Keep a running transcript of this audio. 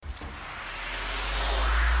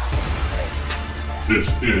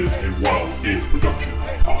This is a Wild Games Production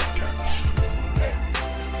podcast.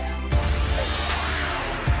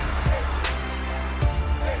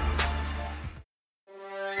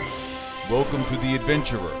 Welcome to The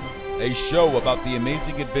Adventurer, a show about the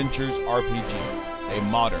Amazing Adventures RPG, a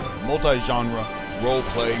modern, multi-genre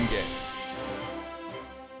role-playing game.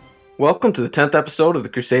 Welcome to the 10th episode of the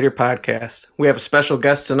Crusader Podcast. We have a special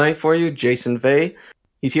guest tonight for you, Jason Vey.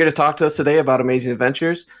 He's here to talk to us today about Amazing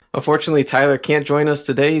Adventures. Unfortunately, Tyler can't join us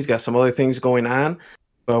today. He's got some other things going on,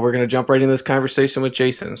 but we're going to jump right into this conversation with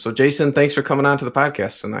Jason. So, Jason, thanks for coming on to the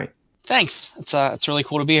podcast tonight. Thanks. It's really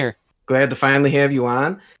cool to be here. Glad to finally have you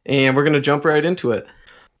on, and we're going to jump right into it.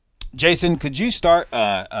 Jason, could you start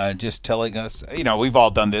just telling us, we've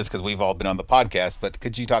all done this because we've all been on the podcast, but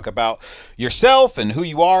could you talk about yourself and who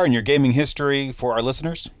you are and your gaming history for our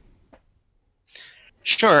listeners?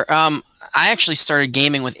 Sure. I actually started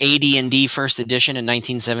gaming with AD&D First Edition in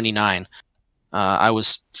 1979. I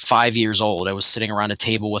was 5 years old. I was sitting around a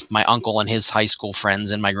table with my uncle and his high school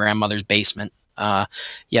friends in my grandmother's basement.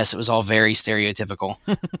 Yes, it was all very stereotypical.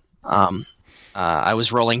 I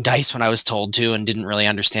was rolling dice when I was told to and didn't really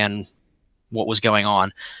understand what was going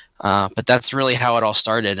on. But that's really how it all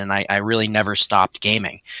started, and I really never stopped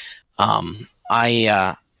gaming.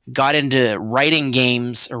 I got into writing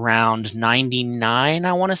games around 99,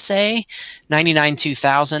 I want to say. 99,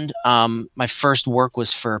 2000. My first work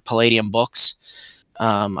was for Palladium Books.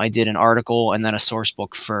 I did an article and then a source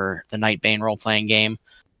book for the Nightbane role-playing game.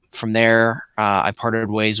 From there, I parted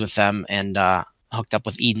ways with them and hooked up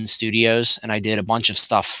with Eden Studios, and I did a bunch of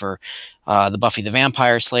stuff for the Buffy the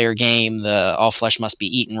Vampire Slayer game, the All Flesh Must Be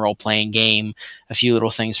Eaten role-playing game, a few little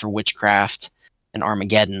things for Witchcraft and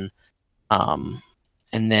Armageddon.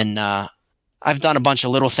 And then I've done a bunch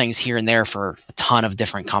of little things here and there for a ton of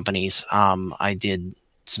different companies. I did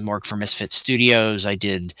some work for Misfit Studios. I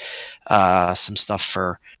did some stuff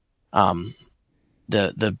for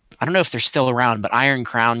the I don't know if they're still around, but Iron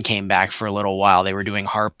Crown came back for a little while. They were doing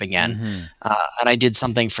Harp again. Mm-hmm. And I did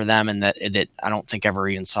something for them and that I don't think ever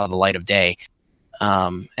even saw the light of day.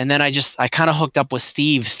 And then I kind of hooked up with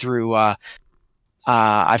Steve through,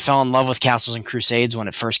 I fell in love with Castles and Crusades when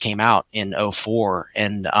it first came out in 2004.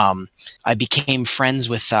 And I became friends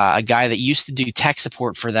with a guy that used to do tech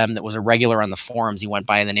support for them that was a regular on the forums. He went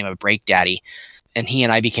by the name of Break Daddy. And he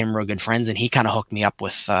and I became real good friends, and he kind of hooked me up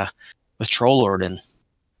with Troll Lord, and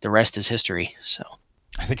the rest is history. So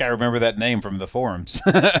I think I remember that name from the forums.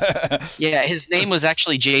 Yeah, his name was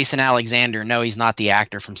actually Jason Alexander. No, he's not the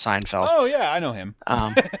actor from Seinfeld. Oh yeah, I know him.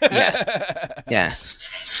 Yeah.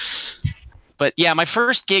 But yeah, my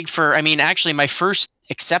first gig my first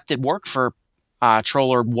accepted work for Troll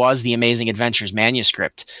Lord was the Amazing Adventures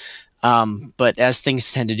manuscript. But as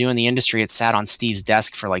things tend to do in the industry, it sat on Steve's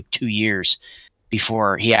desk for like 2 years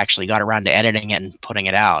before he actually got around to editing it and putting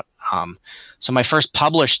it out. So my first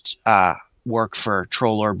published work for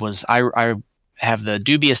Troll Lord was I have the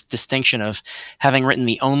dubious distinction of having written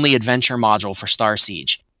the only adventure module for Star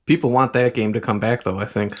Siege. People want that game to come back, though, I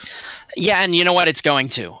think. Yeah, and you know what? It's going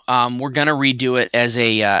to. We're going to redo it as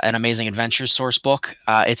an Amazing Adventures source book.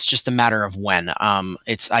 It's just a matter of when.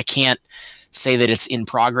 I can't say that it's in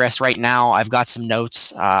progress right now. I've got some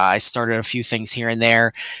notes. I started a few things here and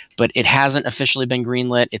there, but it hasn't officially been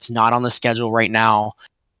greenlit. It's not on the schedule right now.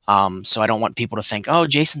 So I don't want people to think, oh,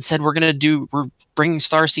 Jason said we're bringing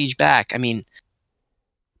Star Siege back. I mean,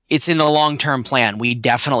 it's in the long-term plan. We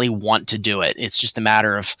definitely want to do it. It's just a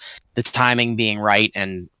matter of the timing being right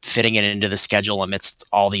and fitting it into the schedule amidst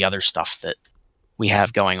all the other stuff that we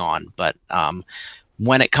have going on. But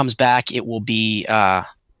when it comes back, it will be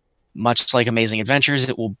much like Amazing Adventures.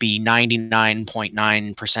 It will be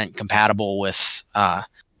 99.9% compatible with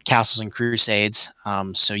Castles and Crusades,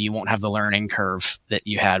 so you won't have the learning curve that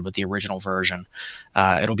you had with the original version.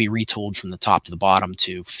 It'll be retooled from the top to the bottom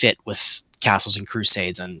to fit with Castles and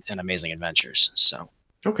Crusades and Amazing Adventures. So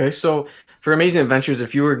okay, so for Amazing Adventures,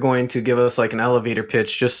 if you were going to give us like an elevator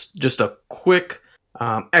pitch, just a quick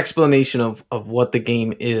explanation of what the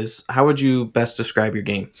game is, how would you best describe your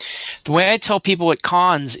game? The way I tell people at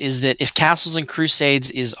cons is that if Castles and Crusades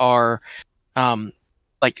is our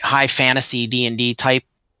like high fantasy D&D type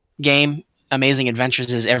game, Amazing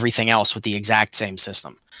Adventures is everything else with the exact same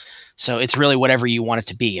system. So it's really whatever you want it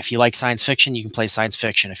to be. If you like science fiction, you can play science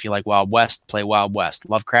fiction. If you like Wild West, play Wild West.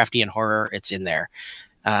 Lovecraftian horror, it's in there.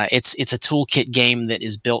 It's a toolkit game that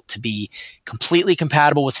is built to be completely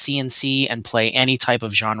compatible with C&C and play any type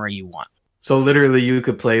of genre you want. So literally you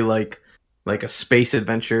could play like a space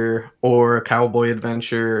adventure or a cowboy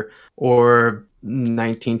adventure or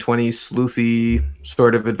 1920s sleuthy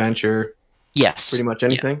sort of adventure. Yes. Pretty much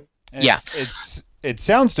anything. Yeah. it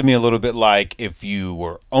sounds to me a little bit like if you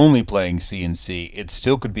were only playing CNC, it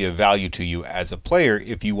still could be of value to you as a player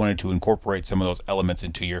if you wanted to incorporate some of those elements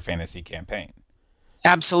into your fantasy campaign.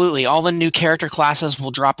 Absolutely. All the new character classes will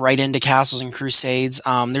drop right into Castles and Crusades.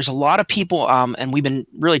 There's a lot of people, and we've been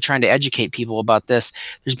really trying to educate people about this.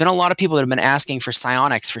 There's been a lot of people that have been asking for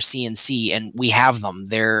psionics for CNC, and we have them.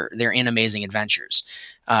 They're in Amazing Adventures.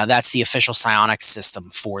 That's the official psionics system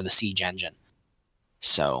for the Siege engine.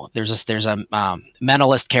 So there's a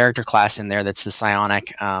mentalist character class in there that's the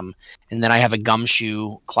psionic, and then I have a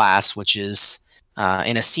gumshoe class, which is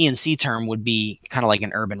in a CNC term would be kind of like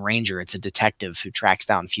an urban ranger. It's a detective who tracks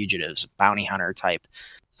down fugitives, bounty hunter type.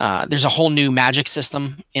 There's a whole new magic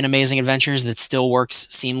system in Amazing Adventures that still works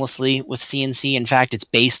seamlessly with CNC. In fact, it's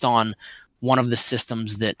based on one of the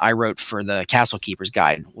systems that I wrote for the Castle Keeper's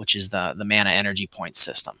Guide, which is the mana energy point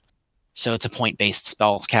system. So it's a point-based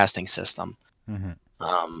spell casting system. Mm-hmm.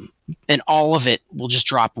 And all of it will just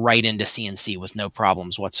drop right into CNC with no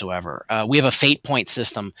problems whatsoever. We have a fate point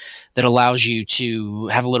system that allows you to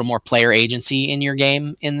have a little more player agency in your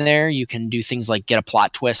game in there. You can do things like get a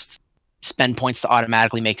plot twist, spend points to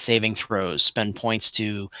automatically make saving throws, spend points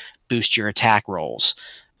to boost your attack rolls,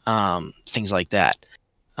 things like that.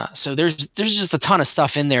 So there's just a ton of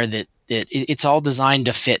stuff in there that it's all designed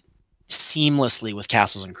to fit seamlessly with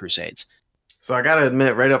Castles and Crusades. So I gotta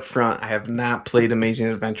admit, right up front, I have not played Amazing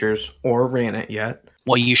Adventures or ran it yet.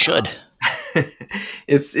 Well, you should.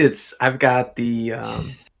 I've got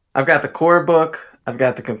the core book, I've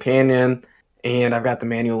got the companion, and I've got the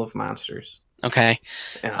Manual of Monsters. Okay.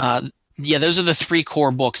 Yeah. Those are the 3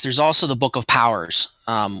 core books. There's also the Book of Powers,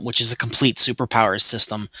 which is a complete superpowers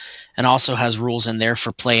system, and also has rules in there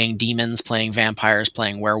for playing demons, playing vampires,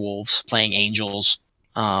 playing werewolves, playing angels.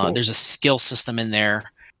 Cool. There's a skill system in there.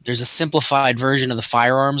 There's a simplified version of the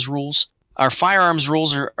firearms rules. Our firearms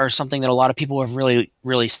rules are something that a lot of people have really,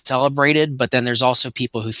 really celebrated, but then there's also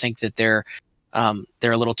people who think that they're a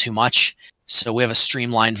little too much. So we have a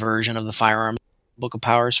streamlined version of the firearms Book of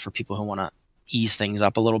Powers for people who want to ease things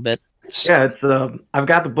up a little bit. So, Yeah, it's I've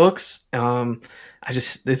got the books.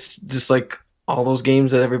 It's just like all those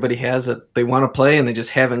games that everybody has that they want to play and they just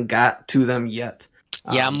haven't got to them yet.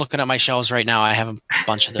 I'm looking at my shelves right now. I have a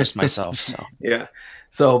bunch of those myself. So Yeah.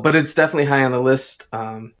 So, but it's definitely high on the list.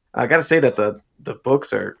 I got to say that the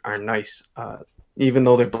books are nice, even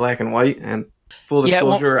though they're black and white. And full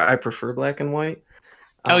disclosure, I prefer black and white.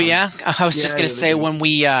 Oh yeah, I was just gonna say do. when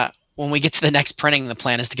we get to the next printing, the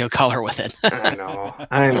plan is to go color with it. I know.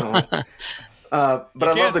 But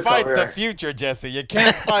I love the fight cover. the future, Jesse. You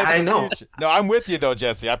can't fight I the know. future. No, I'm with you though,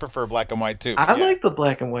 Jesse. I prefer black and white too. I like the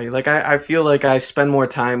black and white. Like I feel like I spend more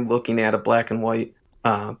time looking at a black and white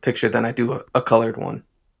picture than I do a colored one.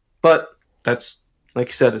 But that's, like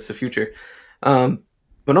you said, it's the future.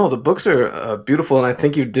 But no, the books are beautiful, and I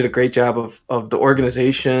think you did a great job of the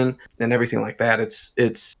organization and everything like that.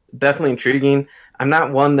 It's definitely intriguing. I'm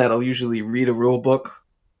not one that'll usually read a rule book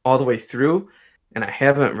all the way through, and I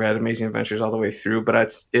haven't read Amazing Adventures all the way through,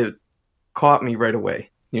 but it caught me right away.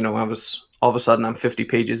 You know, I was all of a sudden I'm 50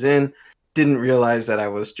 pages in, didn't realize that I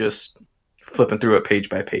was just flipping through it page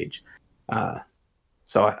by page.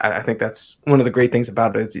 So I think that's one of the great things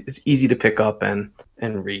about it. It's easy to pick up and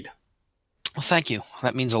read. Well, thank you.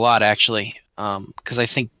 That means a lot, actually, because I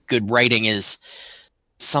think good writing is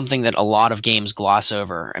something that a lot of games gloss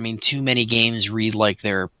over. I mean, too many games read like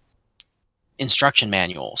they're instruction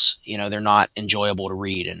manuals. You know, they're not enjoyable to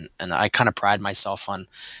read, and I kind of pride myself on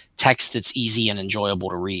text that's easy and enjoyable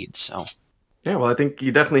to read. So, yeah, well, I think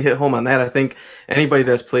you definitely hit home on that. I think anybody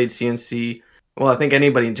that's played CNC, well, I think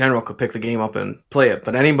anybody in general could pick the game up and play it,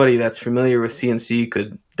 but anybody that's familiar with CNC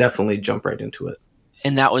could definitely jump right into it.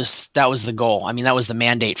 And that was the goal. I mean, that was the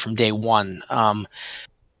mandate from day one.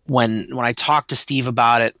 When I talked to Steve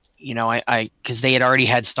about it, you know, I because they had already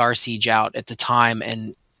had Star Siege out at the time,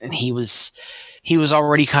 and he was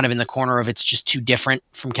already kind of in the corner of it's just too different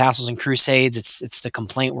from Castles and Crusades. It's the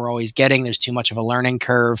complaint we're always getting. There's too much of a learning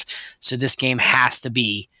curve. So this game has to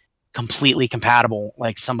be completely compatible.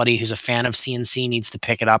 Like somebody who's a fan of CNC needs to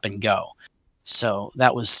pick it up and go. So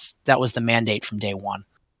that was the mandate from day one.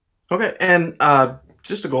 Okay, and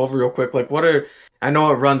just to go over real quick, like I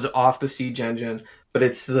know it runs off the Siege engine, but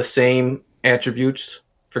it's the same attributes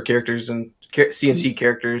for characters and CNC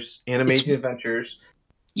characters and Amazing Adventures.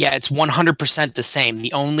 Yeah, it's 100% the same.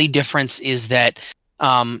 The only difference is that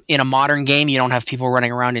in a modern game, you don't have people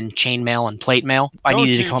running around in chainmail and plate mail. Don't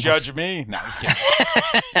you judge me? No, I was kidding.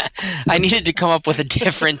 I needed to come up with a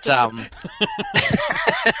different.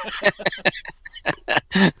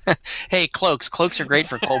 Hey, cloaks are great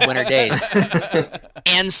for cold winter days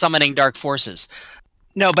and summoning dark forces.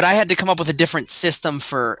 No, but I had to come up with a different system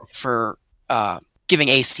for giving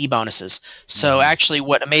AC bonuses. So actually,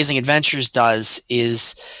 what Amazing Adventures does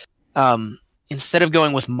is instead of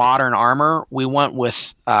going with modern armor, we went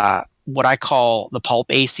with what I call the pulp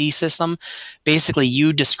AC system. Basically,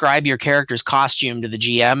 you describe your character's costume to the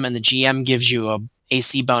GM, and the GM gives you a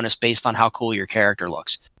AC bonus based on how cool your character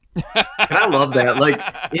looks. And I love that. Like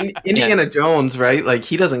Indiana Jones, right? Like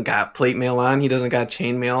he doesn't got plate mail on, he doesn't got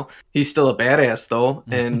chain mail. He's still a badass though.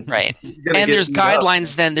 And right. And there's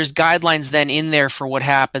guidelines then. There's guidelines then in there for what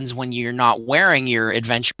happens when you're not wearing your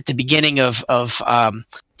adventure. At the beginning of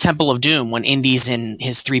Temple of Doom, when Indy's in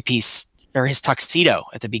his 3-piece or his tuxedo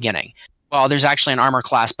at the beginning. Well, there's actually an armor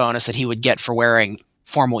class bonus that he would get for wearing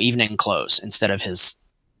formal evening clothes instead of his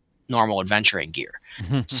normal adventuring gear.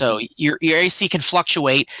 So your AC can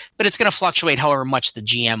fluctuate, but it's going to fluctuate however much the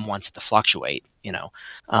GM wants it to fluctuate.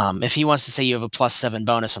 If he wants to say you have a +7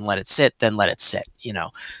 bonus and let it sit, then let it sit.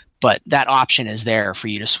 But that option is there for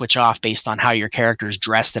you to switch off based on how your character's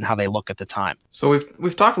dressed and how they look at the time. So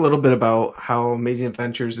we've talked a little bit about how Amazing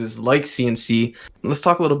Adventures is like CNC. Let's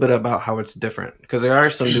talk a little bit about how it's different, because there are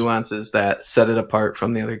some nuances that set it apart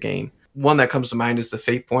from the other game. One that comes to mind is the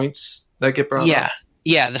fate points that get brought up.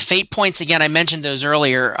 Yeah, the fate points, again, I mentioned those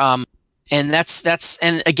earlier. And that's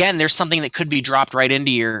and again, there's something that could be dropped right into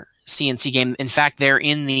your CNC game. In fact, they're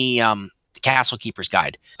in the Castle Keeper's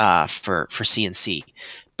Guide for CNC.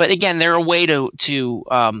 But again, they're a way to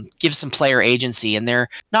give some player agency, and they're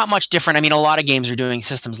not much different. I mean, a lot of games are doing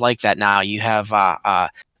systems like that now. You have the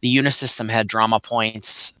Unisystem had drama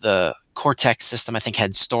points. The Cortex system, I think,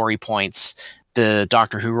 had story points. The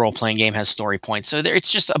Doctor Who role-playing game has story points. So it's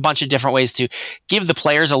just a bunch of different ways to give the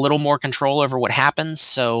players a little more control over what happens.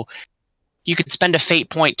 So you could spend a fate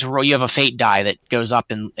point to roll. You have a fate die that goes up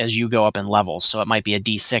as you go up in levels. So it might be a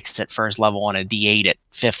D6 at first level and a D8 at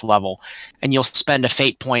 5th level. And you'll spend a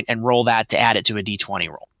fate point and roll that to add it to a D20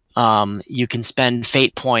 roll. You can spend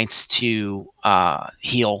fate points to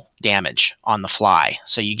heal damage on the fly.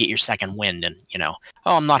 So you get your second wind and,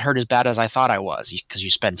 I'm not hurt as bad as I thought I was, because you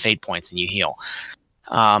spend fate points and you heal.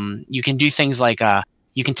 You can do things like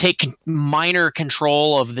you can take minor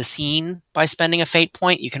control of the scene by spending a fate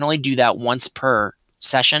point. You can only do that once per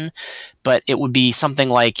session, but it would be something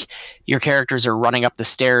like your characters are running up the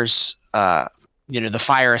stairs, the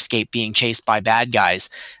fire escape, being chased by bad guys.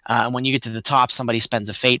 When you get to the top, somebody spends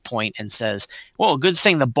a fate point and says, well, good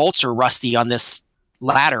thing the bolts are rusty on this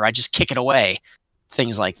ladder. I just kick it away.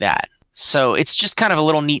 Things like that. So it's just kind of a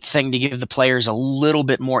little neat thing to give the players a little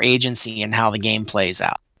bit more agency in how the game plays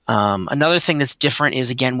out. Another thing that's different is,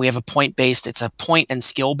 again, we have a it's a point and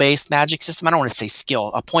skill based magic system. I don't want to say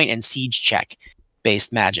skill, a point and siege check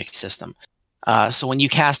based magic system. So when you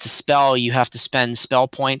cast a spell, you have to spend spell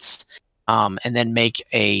points, and then make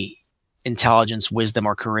a intelligence, wisdom,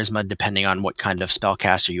 or charisma, depending on what kind of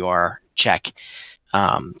spellcaster you are, check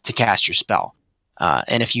to cast your spell.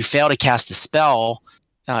 And if you fail to cast the spell,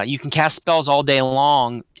 you can cast spells all day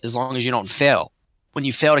long as you don't fail. When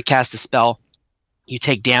you fail to cast a spell, you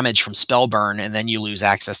take damage from spell burn, and then you lose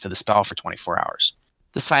access to the spell for 24 hours.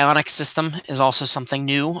 The psionic system is also something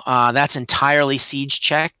new. That's entirely siege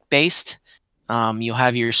check based. You'll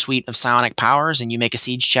have your suite of psionic powers, and you make a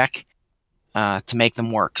siege check to make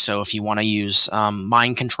them work. So if you want to use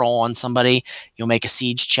mind control on somebody, you'll make a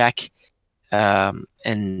siege check,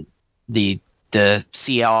 and the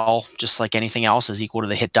CL, just like anything else, is equal to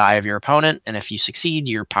the hit die of your opponent. And if you succeed,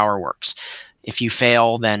 your power works. If you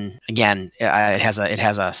fail, then again, it has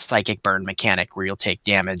a psychic burn mechanic where you'll take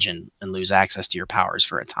damage and lose access to your powers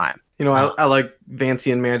for a time. I like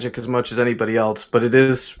Vancian magic as much as anybody else, but it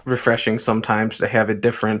is refreshing sometimes to have a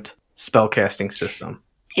different spellcasting system.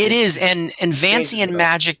 It is, and Vancian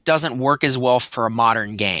magic doesn't work as well for a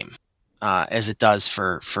modern game as it does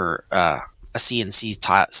for a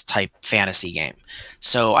CNC type fantasy game.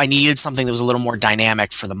 So I needed something that was a little more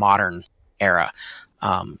dynamic for the modern era.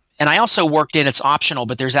 And I also worked in, it's optional,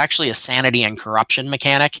 but there's actually a sanity and corruption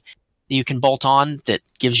mechanic that you can bolt on that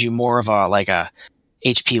gives you more of a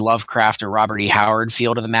H.P. Lovecraft or Robert E. Howard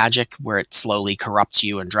feel to the magic, where it slowly corrupts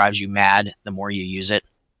you and drives you mad the more you use it.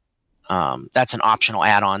 That's an optional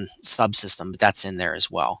add-on subsystem, but that's in there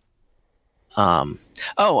as well.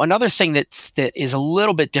 Another thing that is a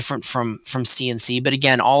little bit different from CNC, but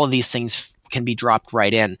again, all of these things can be dropped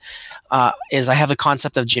right in, is I have a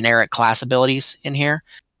concept of generic class abilities in here.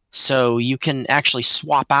 So you can actually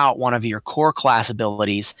swap out one of your core class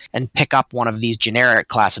abilities and pick up one of these generic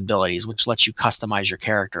class abilities, which lets you customize your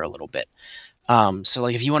character a little bit. So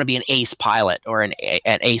like if you want to be an ace pilot or an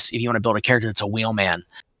ace, if you want to build a character that's a wheelman,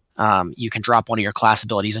 you can drop one of your class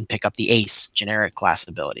abilities and pick up the ace generic class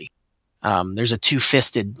ability. There's a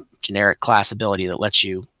two-fisted generic class ability that lets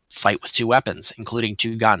you fight with two weapons, including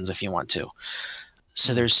two guns if you want to.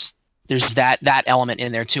 So there's that element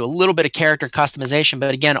in there too. A little bit of character customization,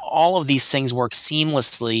 but again, all of these things work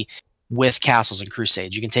seamlessly with Castles and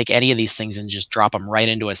Crusades. You can take any of these things and just drop them right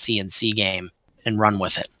into a CNC game and run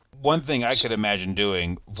with it. One thing I could imagine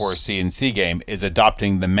doing for a CNC game is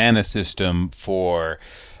adopting the mana system for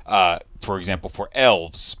example, for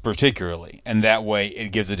elves particularly, and that way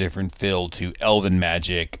it gives a different feel to elven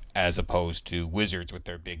magic as opposed to wizards with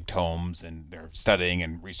their big tomes and they're studying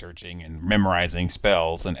and researching and memorizing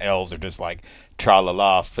spells, and elves are just like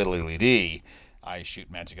tra-la-la, fiddly-dee, I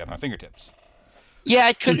shoot magic out of my fingertips. Yeah,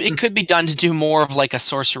 it could be done to do more of like a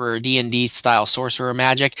sorcerer, D&D style sorcerer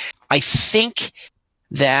magic. I think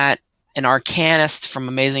that an arcanist from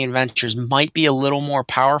Amazing Adventures might be a little more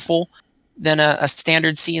powerful than a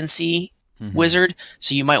standard CNC wizard,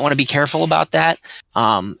 so you might want to be careful about that.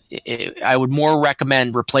 I would more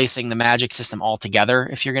recommend replacing the magic system altogether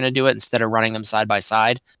if you're going to do it instead of running them side by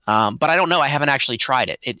side. But I don't know. I haven't actually tried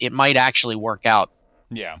it. It might actually work out.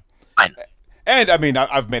 Yeah. Fine. And I mean,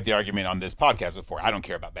 I've made the argument on this podcast before. I don't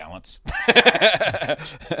care about balance.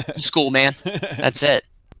 School, man. That's it.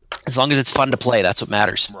 As long as it's fun to play, that's what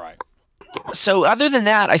matters. Right. So other than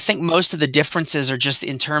that, I think most of the differences are just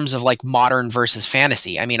in terms of like modern versus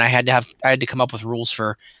fantasy. I mean, I had to come up with rules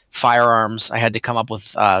for firearms. I had to come up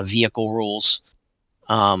with vehicle rules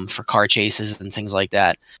for car chases and things like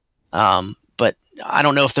that. But I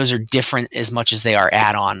don't know if those are different as much as they are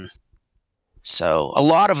add-on. So a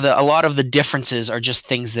lot of the differences are just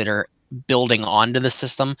things that are building onto the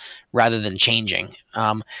system rather than changing.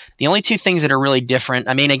 The only two things that are really different,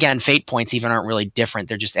 I mean, again, fate points even aren't really different.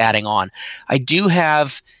 They're just adding on. I do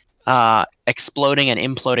have exploding and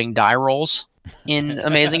imploding die rolls in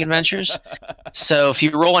Amazing Adventures. So if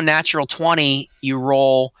you roll a natural 20, you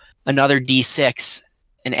roll another D6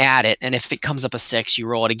 and add it. And if it comes up a 6, you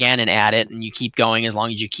roll it again and add it. And you keep going as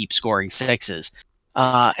long as you keep scoring 6s.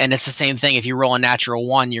 And it's the same thing. If you roll a natural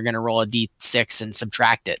 1, you're going to roll a D6 and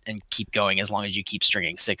subtract it and keep going as long as you keep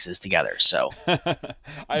stringing 6s together. So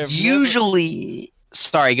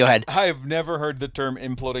sorry, go ahead. I have never heard the term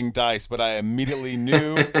imploding dice, but I immediately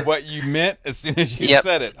knew what you meant as soon as you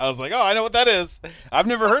said it. I was like, oh, I know what that is. I've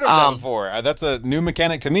never heard of that before. That's a new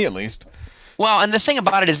mechanic to me, at least. Well, and the thing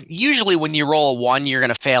about it is usually when you roll a 1, you're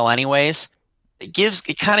going to fail anyways.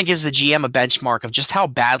 It kind of gives the GM a benchmark of just how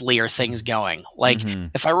badly are things going. Like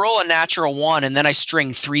if I roll a natural 1 and then I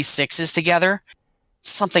string 3 6s together,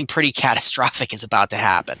 something pretty catastrophic is about to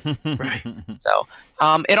happen. Right. So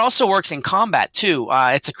it also works in combat too.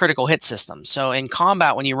 It's a critical hit system. So in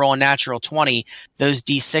combat, when you roll a natural 20, those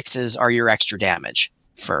D6s are your extra damage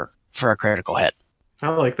for a critical hit. I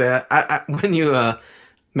like that. I when you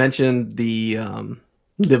mentioned the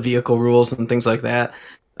vehicle rules and things like that,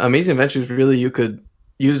 Amazing Adventures, really, you could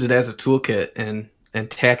use it as a toolkit and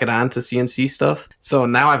tack it on to CNC stuff. So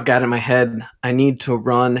now I've got in my head, I need to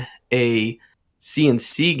run a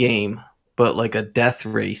CNC game, but like a death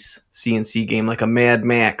race CNC game, like a Mad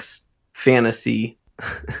Max fantasy.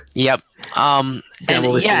 Yep.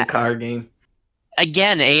 Demolition car game.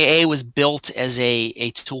 Again, AA was built as a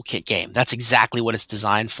toolkit game. That's exactly what it's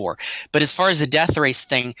designed for. But as far as the death race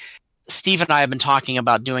thing, Steve and I have been talking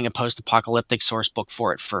about doing a post-apocalyptic source book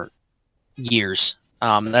for it for years.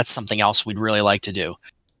 That's something else we'd really like to do.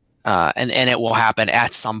 And it will happen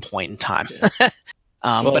at some point in time.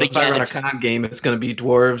 But again, if I run a con game, it's going to be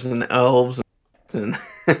dwarves and elves and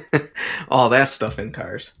all that stuff in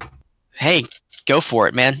cars. Hey, go for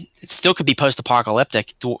it, man. It still could be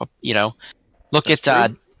post-apocalyptic. You know, look at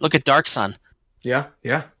Dark Sun. Yeah.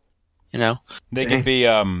 You know, they could be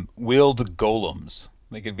wheeled golems.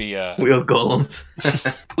 They could be wheeled golems.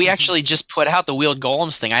 We actually just put out the wheeled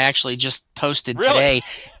golems thing. I actually just posted today.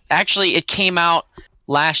 Actually, it came out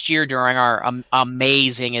last year during our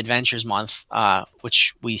Amazing Adventures month,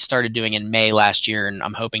 which we started doing in May last year, and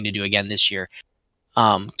I'm hoping to do again this year.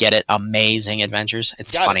 Get it? Amazing Adventures.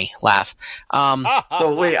 It's funny. Laugh.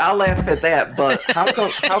 So wait, I'll laugh at that. But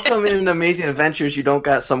how come in Amazing Adventures you don't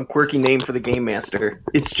got some quirky name for the Game Master?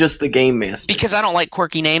 It's just the Game Master. Because I don't like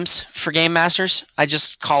quirky names for Game Masters. I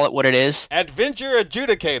just call it what it is. Adventure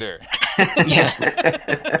Adjudicator.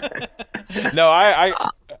 Yeah. No,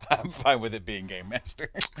 I'm fine with it being Game Master.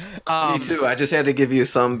 Me too. I just had to give you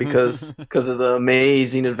some because of the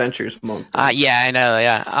Amazing Adventures month. Yeah, I know.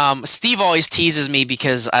 Yeah. Steve always teases me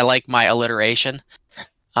because I like my alliteration.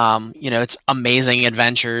 It's Amazing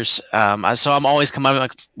Adventures. So I'm always coming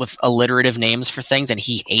up with alliterative names for things, and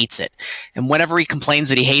he hates it. And whenever he complains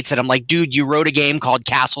that he hates it, I'm like, dude, you wrote a game called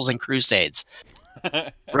Castles and Crusades.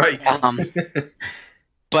 Right.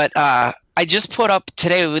 But I just put up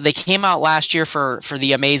today. They came out last year for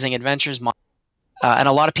the Amazing Adventures mod, and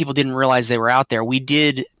a lot of people didn't realize they were out there. We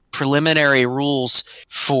did preliminary rules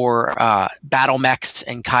for Battle Mechs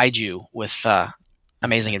and Kaiju with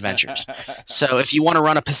Amazing Adventures. So if you want to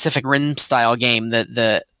run a Pacific Rim style game,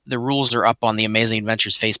 the rules are up on the Amazing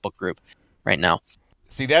Adventures Facebook group right now.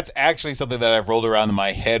 See, that's actually something that I've rolled around in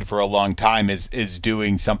my head for a long time is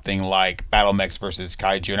doing something like Battle Mechs versus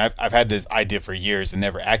Kaiju. And I've had this idea for years and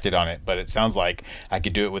never acted on it, but it sounds like I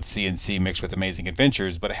could do it with CNC mixed with Amazing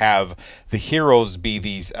Adventures, but have the heroes be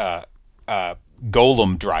these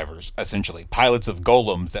golem drivers, essentially. Pilots of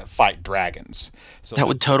golems that fight dragons. So that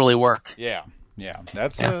would totally work. Yeah.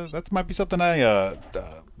 That might be something I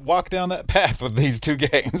walk down that path with these two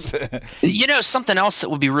games. Something else that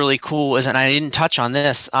would be really cool is, and I didn't touch on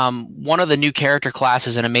this, one of the new character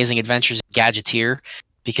classes in Amazing Adventures is Gadgeteer,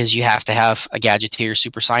 because you have to have a Gadgeteer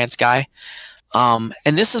super science guy. And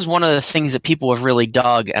this is one of the things that people have really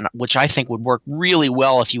dug, and which I think would work really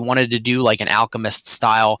well if you wanted to do like an alchemist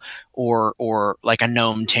style or like a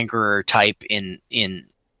gnome tinkerer type in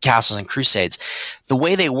Castles and Crusades. The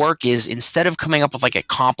way they work is, instead of coming up with like a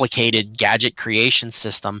complicated gadget creation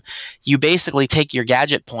system, you basically take your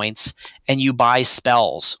gadget points and you buy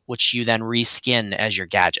spells, which you then reskin as your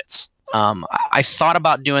gadgets. I thought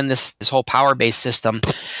about doing this whole power-based system,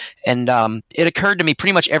 and it occurred to me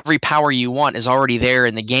pretty much every power you want is already there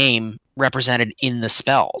in the game, represented in the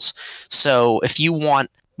spells. So if you want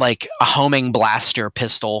like a homing blaster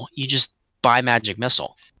pistol, you just buy Magic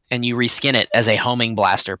Missile and you reskin it as a homing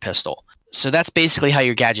blaster pistol. So that's basically how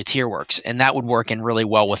your Gadgeteer works, and that would work in really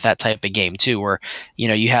well with that type of game too, where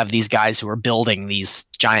you have these guys who are building these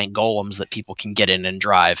giant golems that people can get in and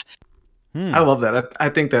drive. I love that. I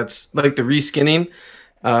think that's like the reskinning.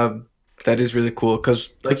 That is really cool because,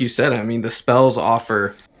 like you said, I mean, the spells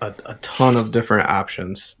offer a ton of different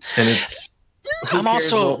options, and it's who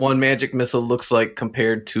cares what one Magic Missile looks like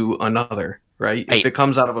compared to another, right? If it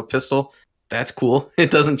comes out of a pistol, that's cool.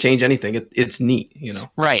 It doesn't change anything. It's neat,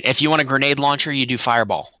 Right. If you want a grenade launcher, you do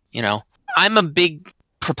Fireball. I'm a big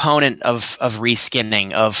proponent of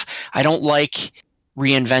reskinning. I don't like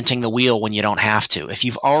reinventing the wheel when you don't have to. If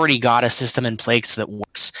you've already got a system in place that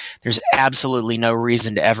works, there's absolutely no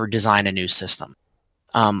reason to ever design a new system.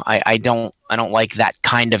 I don't like that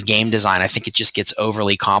kind of game design. I think it just gets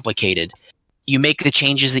overly complicated. You make the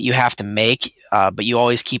changes that you have to make, but you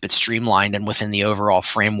always keep it streamlined and within the overall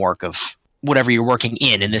framework of whatever you're working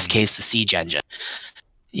in this case, the Siege engine.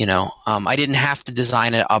 I didn't have to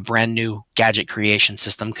design a brand new gadget creation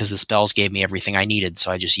system because the spells gave me everything I needed, so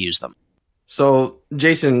I just used them. So,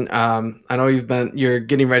 Jason, I know you're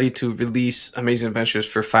getting ready to release Amazing Adventures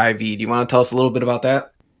for 5e. Do you want to tell us a little bit about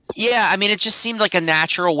that? Yeah, I mean, it just seemed like a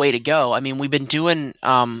natural way to go. I mean, we've been doing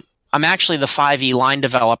I'm actually the 5e line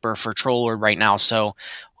developer for Trollord right now, so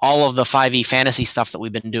all of the 5e fantasy stuff that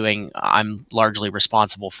we've been doing, I'm largely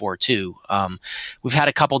responsible for too. We've had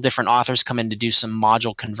a couple different authors come in to do some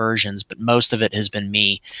module conversions, but most of it has been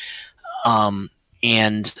me.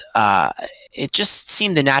 It just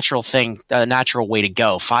seemed a natural way to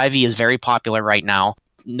go. 5e is very popular right now.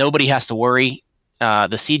 Nobody has to worry.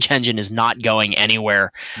 The Siege engine is not going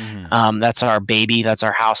anywhere. Mm-hmm. That's our baby. That's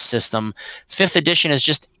our house system. 5th edition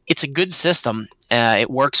is it's a good system. It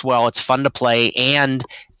works well. It's fun to play, and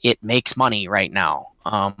it makes money right now.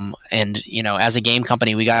 As a game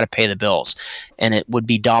company, we got to pay the bills, and it would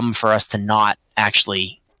be dumb for us to not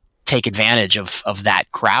actually take advantage of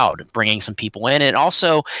that crowd, bringing some people in. And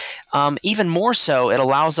also, even more so, it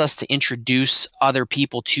allows us to introduce other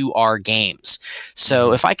people to our games.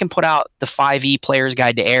 So if I can put out the 5e Player's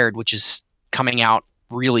Guide to Erd, which is coming out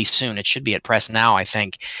really soon, it should be at press now, I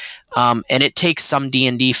think, and it takes some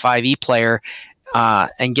D&D 5e player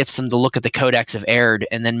and gets them to look at the Codex of Erd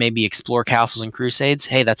and then maybe explore Castles and Crusades,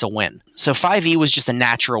 hey, that's a win. So 5e was just a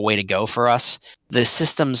natural way to go for us. The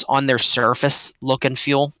systems on their surface look and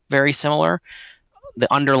feel very similar.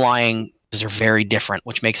 The underlying are very different,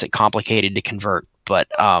 which makes it complicated to convert, but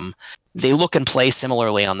they look and play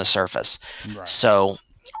similarly on the surface. Right. So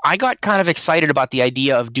I got kind of excited about the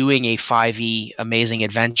idea of doing a 5e Amazing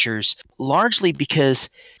Adventures, largely because,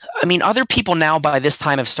 I mean, other people now by this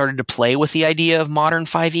time have started to play with the idea of modern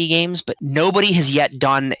 5e games, but nobody has yet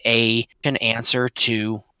done an answer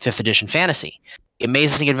to 5th edition fantasy.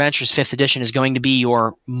 Amazing Adventures 5th edition is going to be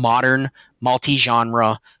your modern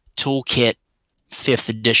multi-genre toolkit 5th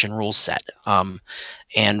edition rules set.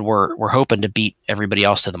 And we're hoping to beat everybody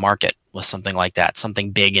else to the market with something like that, something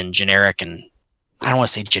big and generic, and I don't want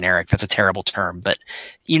to say generic, that's a terrible term, but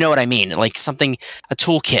you know what I mean, like a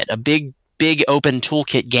toolkit, a big big open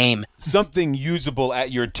toolkit game. Something usable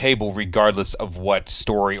at your table regardless of what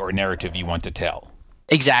story or narrative you want to tell.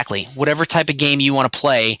 Exactly. Whatever type of game you want to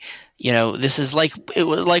play, this is it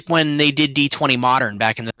was like when they did D20 Modern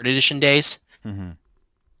back in the 3rd edition days.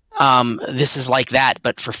 This is like that,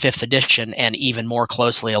 but for 5th edition and even more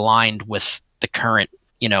closely aligned with the current,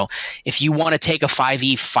 if you want to take a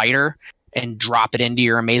 5e fighter and drop it into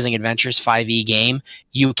your Amazing Adventures 5e game,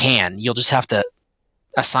 you can. You'll just have to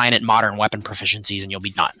assign it modern weapon proficiencies and you'll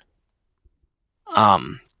be done.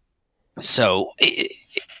 So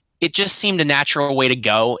it just seemed a natural way to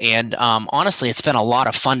go. And honestly, it's been a lot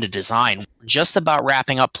of fun to design. We're just about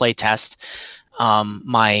wrapping up playtest.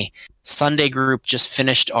 My Sunday group just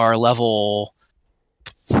finished our level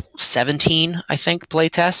 17, I think,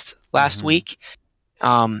 playtest last week.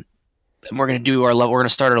 And we're going to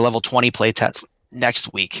start our level 20 playtest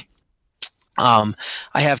next week. I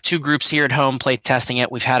have 2 groups here at home play testing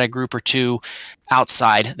it. We've had a group or 2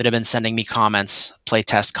 outside that have been sending me play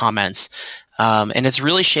test comments. And it's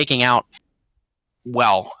really shaking out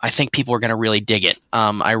well. I think people are going to really dig it.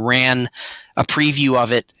 I ran a preview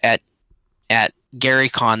of it at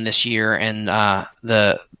GaryCon this year, and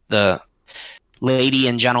the lady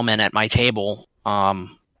and gentleman at my table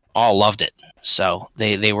all loved it. So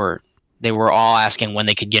they were all asking when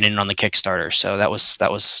they could get in on the Kickstarter. So that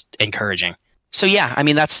was encouraging. So yeah, I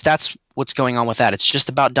mean that's what's going on with that. It's just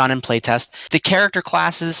about done in playtest. The character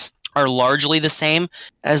classes are largely the same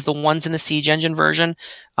as the ones in the Siege Engine version.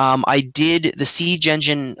 The Siege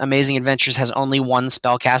Engine Amazing Adventures has only one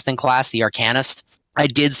spellcasting class, the Arcanist. I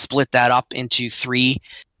did split that up into 3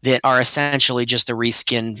 that are essentially just a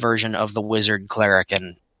reskin version of the Wizard, Cleric,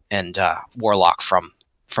 and Warlock from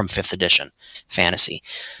 5th edition fantasy.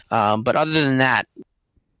 But other than that,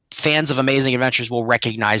 fans of Amazing Adventures will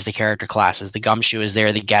recognize the character classes. The Gumshoe is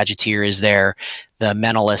there, the Gadgeteer is there, the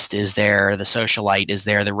Mentalist is there, the Socialite is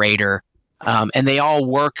there, the Raider. And they all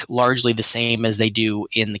work largely the same as they do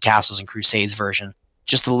in the Castles and Crusades version,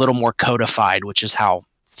 just a little more codified, which is how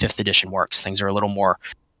 5th edition works. Things are a little more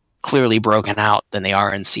clearly broken out than they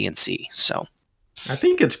are in C&C. So I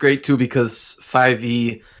think it's great too because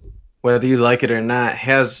 5e, whether you like it or not,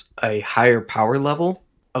 has a higher power level.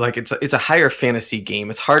 Like it's a higher fantasy game.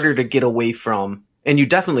 It's harder to get away from, and you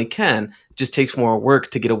definitely can. It just takes more work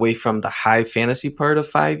to get away from the high fantasy part of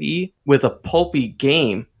 5e. With a pulpy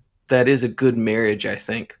game, that is a good marriage, I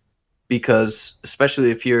think, because especially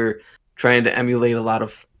if you're trying to emulate a lot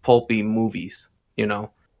of pulpy movies,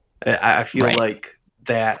 I feel like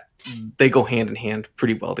that they go hand in hand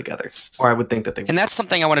pretty well together, or I would think that they would. And that's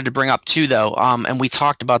something I wanted to bring up too, though. And we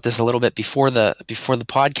talked about this a little bit before the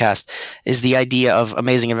podcast, is the idea of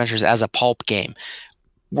Amazing Adventures as a pulp game.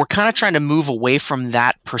 We're kind of trying to move away from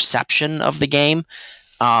that perception of the game.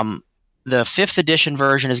 The 5th edition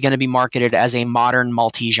version is going to be marketed as a modern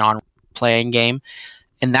multi-genre playing game,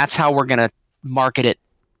 and that's how we're going to market it.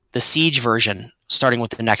 The Siege version, starting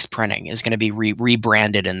with the next printing, is going to be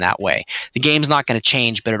rebranded in that way. The game's not going to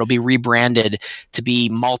change, but it'll be rebranded to be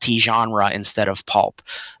multi-genre instead of pulp.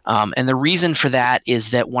 And the reason for that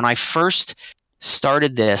is that when I first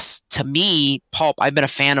started this, to me, pulp, I've been a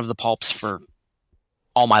fan of the pulps for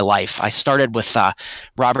all my life. I started with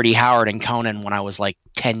Robert E. Howard and Conan when I was like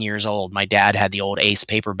 10 years old. My dad had the old Ace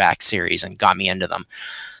paperback series and got me into them.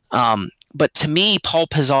 But to me,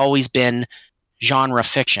 pulp has always been genre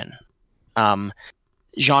fiction.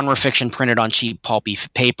 Genre fiction printed on cheap pulpy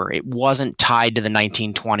paper. It wasn't tied to the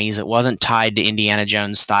 1920s. It wasn't tied to Indiana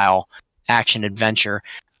Jones style action adventure.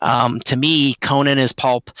 To me, Conan is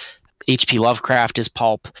pulp. H.P. Lovecraft is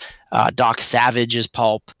pulp. Doc Savage is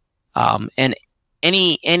pulp. And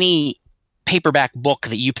any paperback book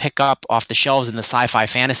that you pick up off the shelves in the sci-fi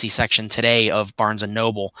fantasy section today of Barnes &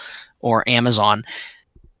 Noble or Amazon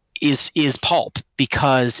is pulp,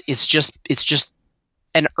 because it's just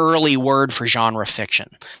an early word for genre fiction.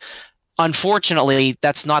 Unfortunately,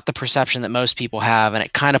 that's not the perception that most people have, and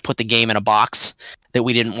it kind of put the game in a box that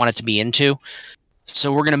we didn't want it to be into.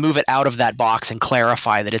 So we're going to move it out of that box and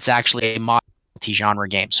clarify that it's actually a multi-genre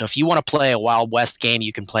game. So if you want to play a Wild West game,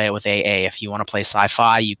 you can play it with AA. If you want to play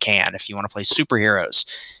sci-fi, you can. If you want to play superheroes,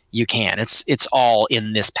 you can. It's all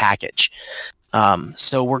in this package.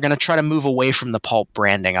 So we're going to try to move away from the pulp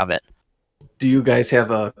branding of it. Do you guys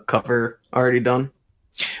have a cover already done?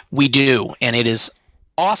 We do, and it is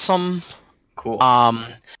awesome. Cool.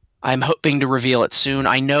 I'm hoping to reveal it soon.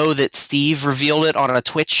 I know that Steve revealed it on a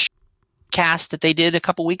Twitch cast that they did a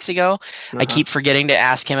couple weeks ago. I keep forgetting to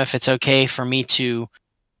ask him if it's okay for me to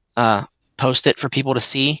post it for people to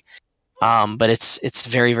see. But it's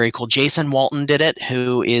very, very cool. Jason Walton did it,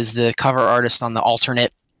 who is the cover artist on the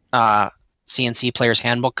alternate C&C Player's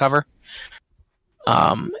Handbook cover.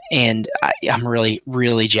 And I'm really,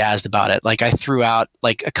 really jazzed about it. Like I threw out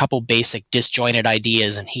like a couple basic disjointed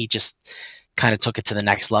ideas, and he just kind of took it to the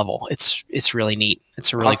next level. It's really neat.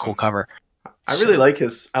 It's a really cool cover. I really like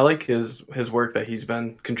his work that he's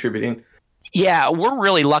been contributing. Yeah, we're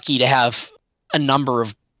really lucky to have a number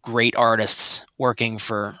of great artists working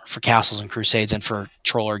for Castles and Crusades and for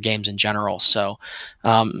Troller games in general. So,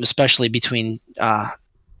 especially between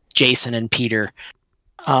Jason and Peter,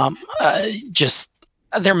 just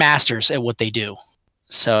they're masters at what they do.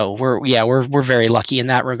 So we're very lucky in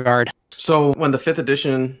that regard. So when the 5th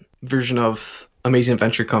edition version of Amazing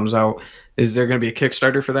Adventure comes out, is there going to be a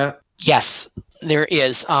Kickstarter for that? Yes, there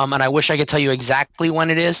is. And I wish I could tell you exactly when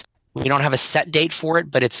it is. We don't have a set date for it,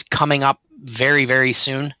 but it's coming up very, very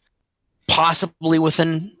soon. Possibly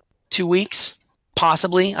within 2 weeks.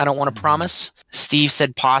 Possibly. I don't want to promise. Steve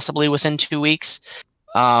said possibly within 2 weeks.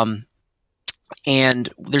 And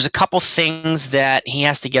there's a couple things that he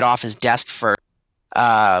has to get off his desk first.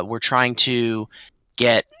 We're trying to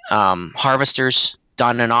get Harvesters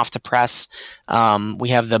done and off the press. We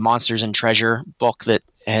have the Monsters and Treasure book that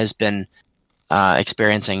has been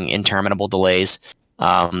experiencing interminable delays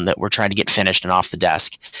that we're trying to get finished and off the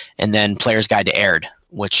desk. And then Player's Guide to Aird,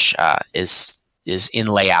 which is in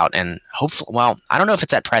layout and hopefully, well, I don't know if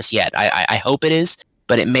it's at press yet. I hope it is,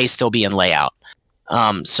 but it may still be in layout.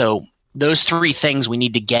 So those 3 things we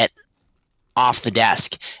need to get off the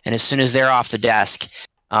desk. And as soon as they're off the desk,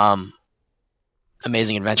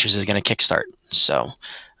 Amazing Adventures is going to kickstart. So,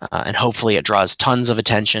 and hopefully it draws tons of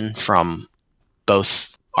attention from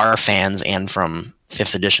both our fans and from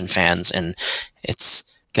 5th edition fans. And it's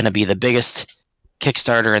going to be the biggest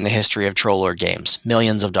Kickstarter in the history of Troller games.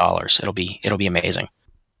 Millions of dollars. It'll be amazing.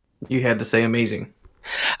 You had to say amazing.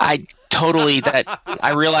 I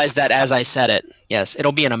realized that as I said it. Yes,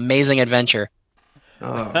 it'll be an amazing adventure.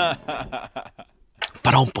 Oh.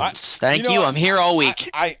 Thank you. I'm here all week.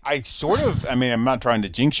 I sort of, I mean, I'm not trying to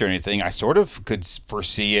jinx or anything. I sort of could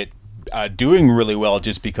foresee it doing really well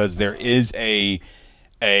just because there is a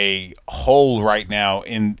hole right now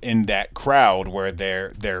in that crowd where they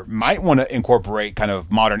might want to incorporate kind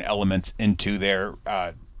of modern elements into their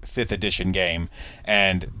 5th edition game,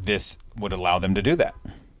 and this would allow them to do that.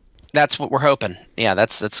 That's what we're hoping. Yeah,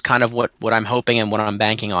 that's kind of what I'm hoping and what I'm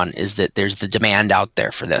banking on is that there's the demand out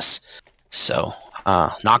there for this. So,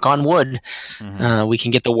 knock on wood, we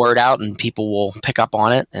can get the word out and people will pick up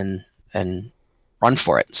on it and run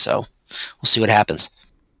for it. So we'll see what happens.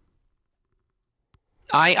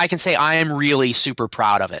 I can say I am really super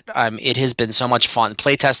proud of it. It has been so much fun.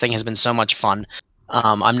 Playtesting has been so much fun.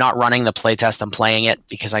 I'm not running the playtest. I'm playing it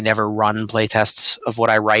because I never run playtests of what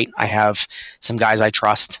I write. I have some guys I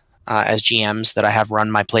trust as GMs that I have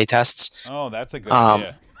run my playtests. Oh, that's a good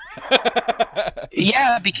idea.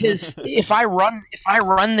 Yeah, because if I run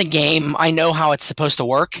the game, I know how it's supposed to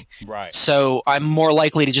work. Right. So I'm more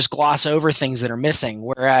likely to just gloss over things that are missing.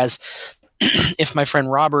 Whereas if my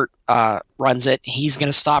friend Robert runs it, he's going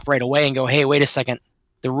to stop right away and go, "Hey, wait a second.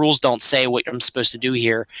 The rules don't say what I'm supposed to do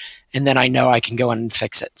here," and then I know I can go in and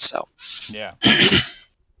fix it. So yeah,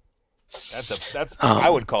 that's I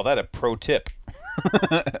would call that a pro tip.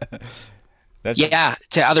 To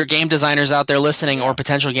other game designers out there listening or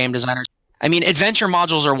potential game designers. I mean, adventure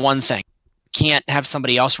modules are one thing. Can't have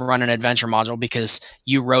somebody else run an adventure module because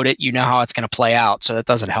you wrote it, you know how it's going to play out, so that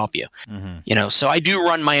doesn't help you. So I do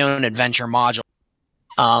run my own adventure module.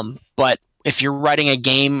 But if you're writing a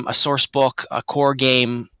game, a source book, a core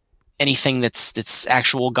game, anything that's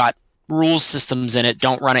actual got rules systems in it,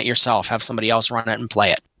 don't run it yourself. Have somebody else run it and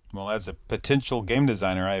play it. Well, as a potential game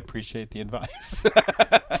designer, I appreciate the advice.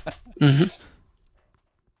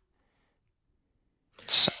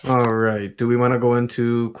 All right. Do we want to go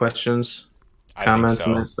into questions, comments,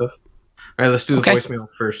 and that stuff? All right, let's do the voicemail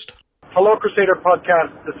first. Hello, Crusader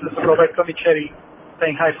Podcast. This is Roberto Micheli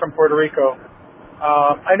saying hi from Puerto Rico.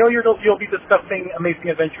 I know you'll be discussing Amazing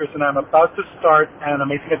Adventures, and I'm about to start an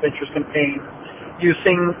Amazing Adventures campaign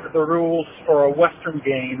using the rules for a Western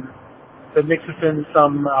game that mixes in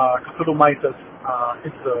some Cthulhu Mythos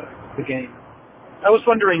into the game. I was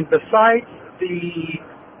wondering, besides the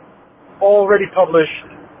already published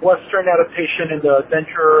Western adaptation in the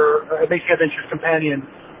Amazing Adventures Companion,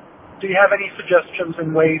 do you have any suggestions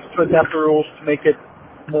and ways to adapt the rules to make it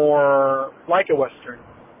more like a Western?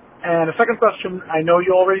 And a second question, I know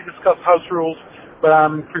you already discussed house rules, but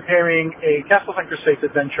I'm preparing a Castles and Crusades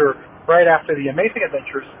adventure right after the Amazing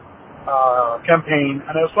Adventures campaign,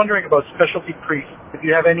 and I was wondering about specialty priests. If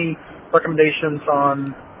you have any recommendations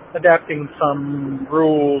on adapting some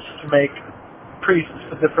rules to make priests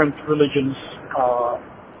of different religions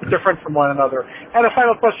different from one another? And a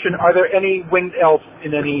final question, are there any winged elves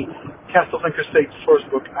in any Castles and Crusades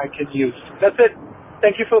sourcebook I can use? That's it.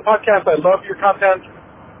 Thank you for the podcast. I love your content.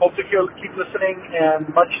 Hope to keep listening, and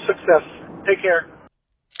much success. Take care.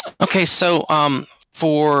 Okay, so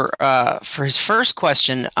for his first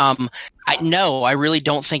question, I really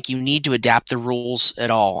don't think you need to adapt the rules at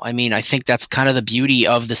all. I mean, I think that's kind of the beauty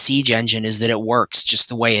of the Siege engine, is that it works just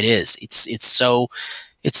the way it is. It's so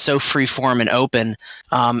freeform and open.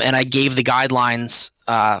 And I gave the guidelines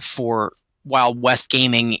for Wild West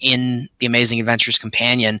gaming in the Amazing Adventures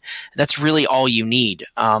Companion. That's really all you need.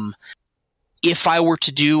 If I were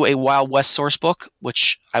to do a Wild West sourcebook,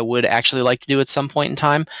 which I would actually like to do at some point in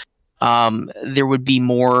time, there would be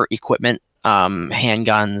more equipment,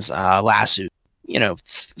 handguns, lasso,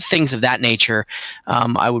 things of that nature.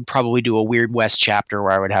 I would probably do a Weird West chapter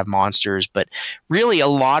where I would have monsters, but really a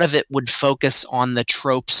lot of it would focus on the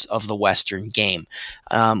tropes of the Western game,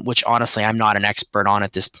 which honestly I'm not an expert on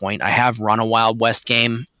at this point. I have run a Wild West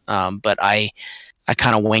game, but I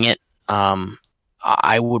kind of wing it.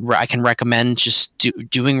 I can recommend just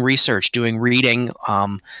doing research, doing reading,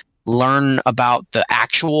 learn about the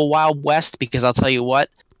actual Wild West, because I'll tell you what,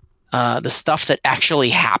 the stuff that actually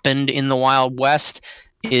happened in the Wild West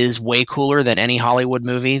is way cooler than any Hollywood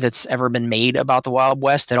movie that's ever been made about the Wild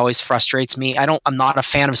West. It always frustrates me. I'm not a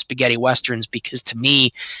fan of spaghetti westerns, because to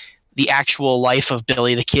me, the actual life of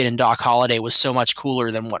Billy the Kid and Doc Holliday was so much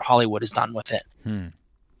cooler than what Hollywood has done with it.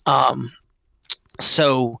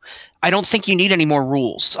 So I don't think you need any more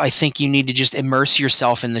rules. I think you need to just immerse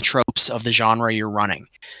yourself in the tropes of the genre you're running.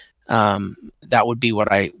 That would be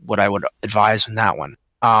what I would advise on that one.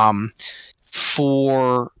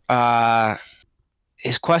 For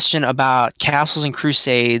his question about Castles and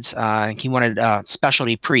Crusades, he wanted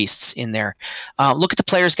specialty priests in there. Look at the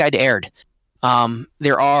Player's Guide to Erd.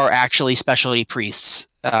 There are actually specialty priests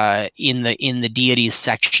in the deities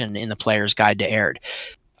section in the Player's Guide to Erd.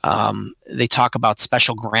 They talk about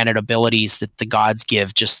special granted abilities that the gods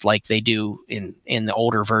give, just like they do in the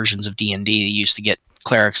older versions of D&D. They used to get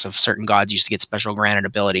clerics of certain gods used to get special granted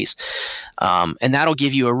abilities, and that'll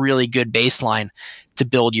give you a really good baseline to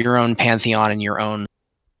build your own pantheon and your own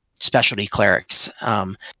specialty clerics.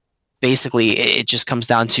 Basically, it just comes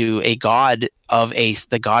down to the god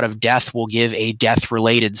of death will give a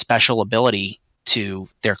death-related special ability to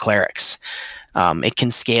their clerics. It can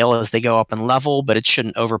scale as they go up in level, but it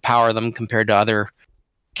shouldn't overpower them compared to other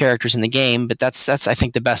characters in the game. But that's I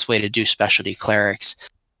think the best way to do specialty clerics.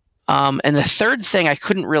 And the third thing I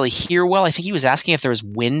couldn't really hear well. I think he was asking if there was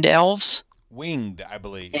wind elves. Winged, I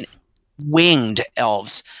believe. Winged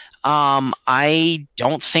elves. I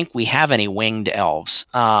don't think we have any winged elves.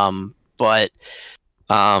 But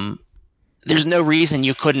there's no reason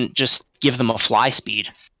you couldn't just give them a fly speed.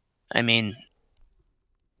 I mean,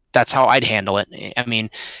 that's how I'd handle it. I mean,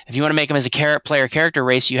 if you want to make them as a player character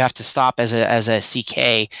race, you have to stop as a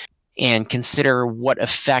CK and consider what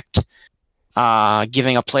effect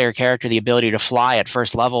giving a player character the ability to fly at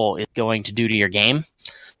first level is going to do to your game.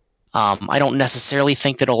 I don't necessarily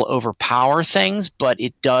think that it'll overpower things, but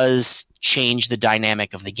it does change the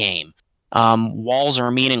dynamic of the game. Walls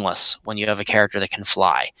are meaningless when you have a character that can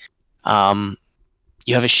fly.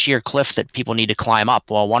 You have a sheer cliff that people need to climb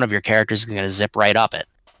up. Well, one of your characters is going to zip right up it.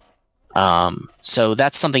 So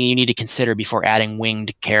that's something you need to consider before adding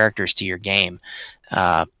winged characters to your game.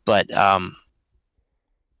 But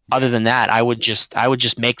other than that, I would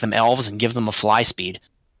just make them elves and give them a fly speed.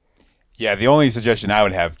 Yeah, the only suggestion I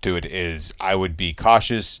would have to it is I would be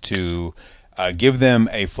cautious to give them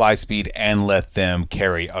a fly speed and let them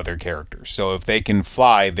carry other characters. So if they can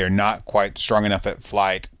fly, they're not quite strong enough at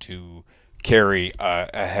flight to carry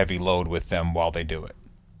a heavy load with them while they do it.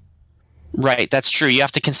 Right, that's true. You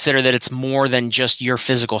have to consider that it's more than just your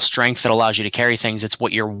physical strength that allows you to carry things. It's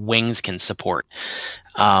what your wings can support.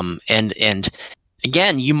 And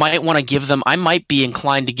again, you might want to give them. I might be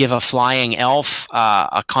inclined to give a flying elf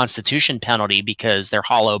a constitution penalty because they're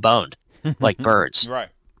hollow boned, like birds. Right.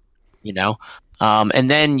 And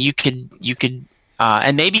then you could,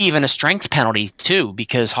 and maybe even a strength penalty too,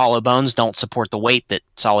 because hollow bones don't support the weight that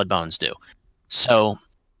solid bones do. So,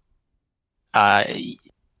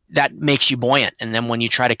 that makes you buoyant. And then when you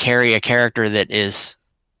try to carry a character that is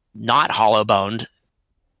not hollow boned,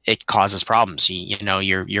 it causes problems.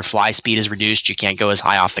 Your fly speed is reduced. You can't go as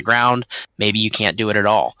high off the ground. Maybe you can't do it at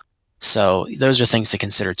all. So those are things to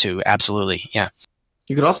consider too. Absolutely. Yeah.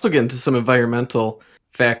 You could also get into some environmental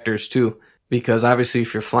factors too, because obviously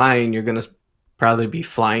if you're flying, you're going to probably be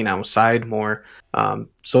flying outside more.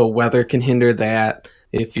 So weather can hinder that.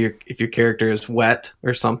 If your character is wet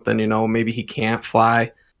or something, maybe he can't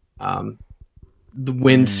fly. the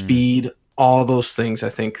wind speed, all those things I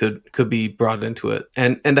think could be brought into it,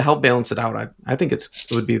 and to help balance it out, I think it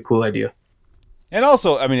would be a cool idea. And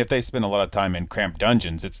also, I mean, if they spend a lot of time in cramped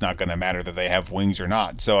dungeons, it's not going to matter that they have wings or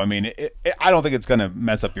not. So, I mean, I don't think it's going to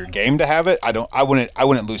mess up your game to have it. I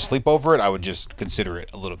wouldn't lose sleep over it. I would just consider it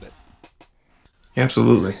a little bit.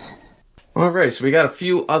 Absolutely. All right, so we got a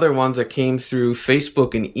few other ones that came through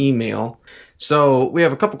Facebook and email. So we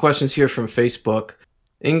have a couple questions here from Facebook.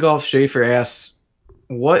 Ingolf Schaefer asks,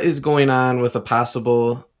 what is going on with a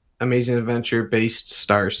possible Amazing Adventure-based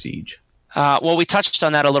Star Siege? Well, we touched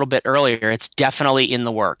on that a little bit earlier. It's definitely in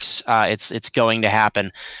the works. It's going to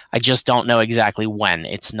happen. I just don't know exactly when.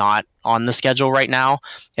 It's not on the schedule right now.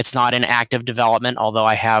 It's not in active development, although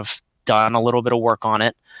I have done a little bit of work on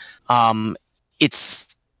it.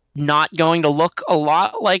 It's not going to look a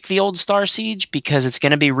lot like the old Star Siege because it's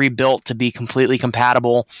going to be rebuilt to be completely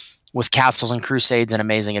compatible with Castles and Crusades and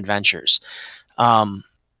Amazing Adventures.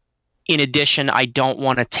 In addition, I don't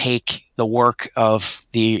want to take the work of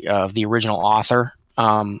the original author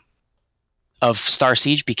of Star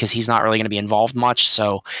Siege because he's not really going to be involved much.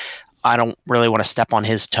 So I don't really want to step on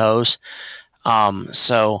his toes.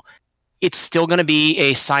 So it's still going to be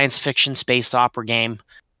a science fiction space opera game.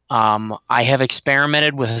 I have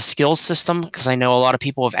experimented with a skills system because I know a lot of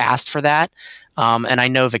people have asked for that. And I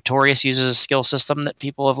know Victorious uses a skill system that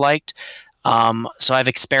people have liked. So I've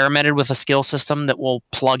experimented with a skill system that will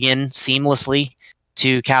plug in seamlessly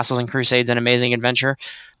to Castles and Crusades and Amazing Adventure.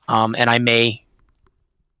 And I may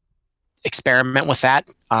experiment with that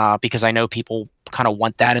because I know people kind of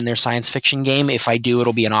want that in their science fiction game. If I do,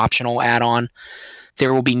 it'll be an optional add-on.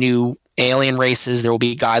 There will be new alien races. There will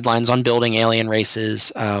be guidelines on building alien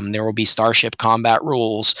races. There will be starship combat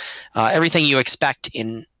rules. Everything you expect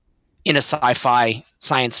in a sci-fi,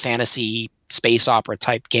 science fantasy, space opera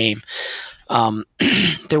type game.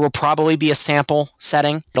 There will probably be a sample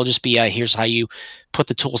setting. It'll just be here's how you put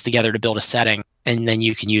the tools together to build a setting, and then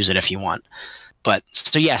you can use it if you want. But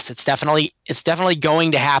so yes, it's definitely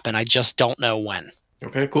going to happen. I just don't know when.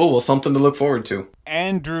 Okay, cool. Well, something to look forward to.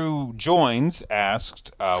 Andrew Joins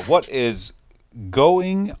asked, what is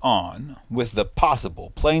going on with the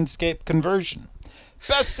possible Planescape conversion?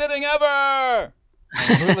 Best setting ever!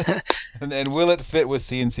 And will it fit with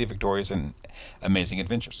CNC Victorious and Amazing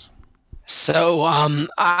Adventures? So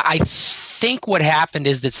I think what happened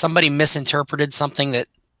is that somebody misinterpreted something that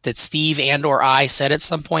Steve and or I said at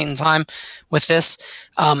some point in time with this.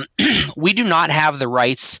 We do not have the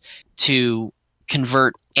rights to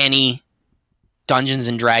convert any Dungeons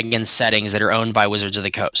and Dragons settings that are owned by Wizards of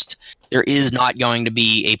the Coast. There is not going to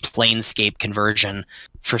be a Planescape conversion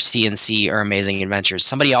for CNC or Amazing Adventures.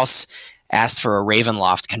 Somebody else asked for a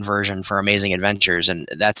Ravenloft conversion for Amazing Adventures, and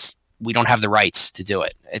we don't have the rights to do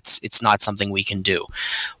it. It's not something we can do.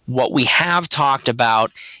 What we have talked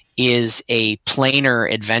about is a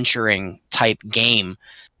planar adventuring type game,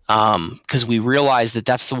 because we realize that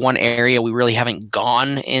that's the one area we really haven't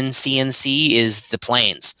gone in CNC is the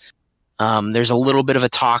planes. There's a little bit of a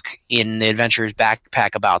talk in the Adventurer's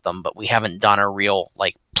Backpack about them, but we haven't done a real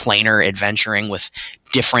like planar adventuring with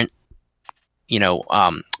different,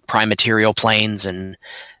 prime material planes and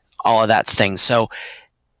all of that thing. So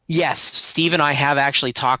yes, Steve and I have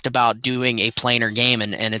actually talked about doing a planar game,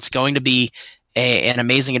 and it's going to be an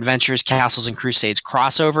Amazing Adventures, Castles and Crusades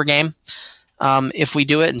crossover game if we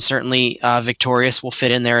do it, and certainly Victorious will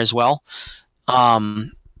fit in there as well.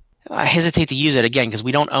 I hesitate to use it again because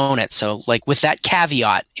we don't own it. So like with that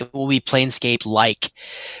caveat, it will be Planescape-like.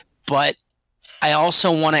 But I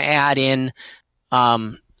also want to add in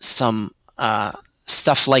some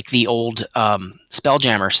stuff like the old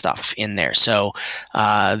Spelljammer stuff in there. So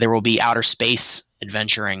there will be outer space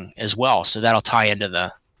adventuring as well. So that'll tie into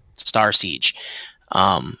the Star Siege.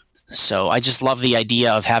 So I just love the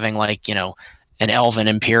idea of having an elven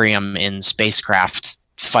imperium in spacecraft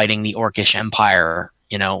fighting the Orcish Empire,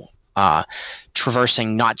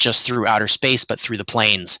 traversing not just through outer space, but through the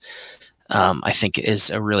planes. I think is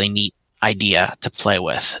a really neat idea to play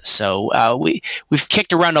with. So we've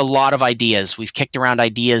kicked around a lot of ideas. We've kicked around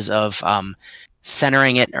ideas of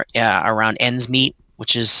centering it around Ensmeet,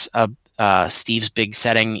 which is Steve's big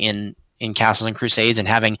setting in Castles and Crusades, and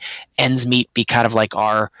having Ensmeet be kind of like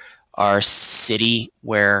our city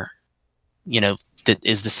where that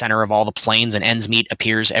is the center of all the planes, and Ensmeet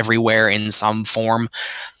appears everywhere in some form.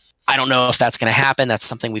 I don't know if that's going to happen. That's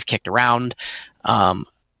something we've kicked around. The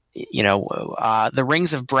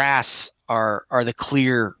Rings of Brass are the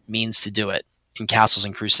clear means to do it in Castles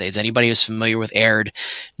and Crusades. Anybody who's familiar with Aird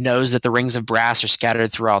knows that the rings of brass are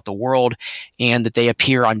scattered throughout the world, and that they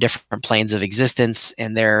appear on different planes of existence,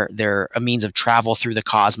 and they're a means of travel through the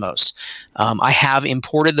cosmos. I have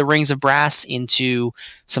imported the rings of brass into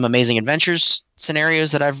some Amazing Adventures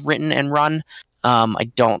scenarios that I've written and run.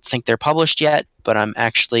 I don't think they're published yet, but I'm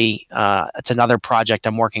actually it's another project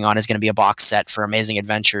I'm working on. Is going to be a box set for Amazing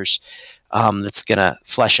Adventures that's going to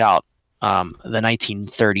flesh out the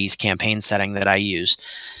 1930s campaign setting that I use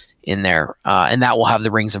in there, and that will have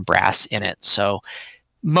the rings of brass in it. So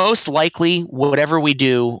most likely, whatever we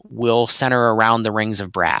do will center around the rings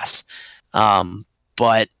of brass.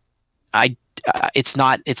 But it's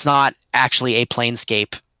not actually a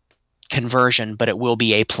Planescape conversion, but it will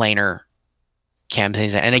be a planar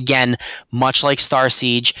campaigns. And again, much like Star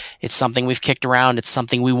Siege, it's something we've kicked around. It's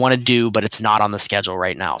something we want to do, but it's not on the schedule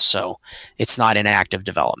right now. So it's not in active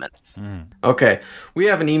development. Okay. We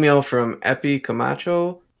have an email from Epi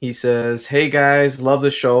Camacho. He says, "Hey guys, love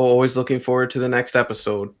the show. Always looking forward to the next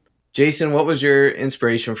episode. Jason, what was your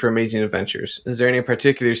inspiration for Amazing Adventures? Is there any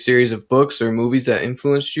particular series of books or movies that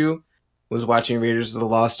influenced you? Was watching Raiders of the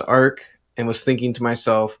Lost Ark and was thinking to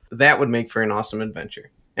myself, that would make for an awesome adventure.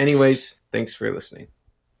 Anyways, thanks for listening."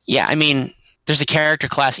 Yeah, I mean, there's a character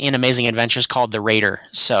class in Amazing Adventures called the Raider.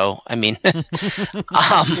 So, I mean,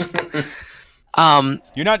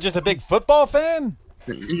 You're not just a big football fan?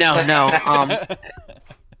 no.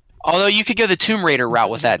 Although you could go the Tomb Raider route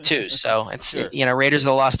with that too. So it's, Raiders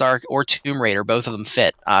of the Lost Ark or Tomb Raider, both of them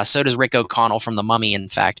fit. So does Rick O'Connell from The Mummy, in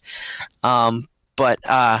fact. But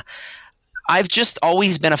I've just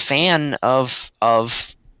always been a fan of,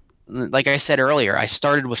 like I said earlier, I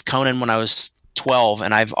started with Conan when I was 12,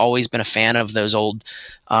 and I've always been a fan of those old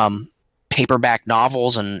paperback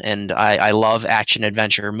novels, and I love action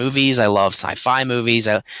adventure movies. I love sci-fi movies.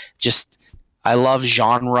 I love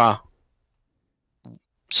genre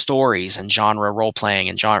stories and genre role playing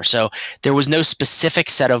and genre. So there was no specific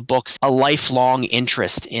set of books, a lifelong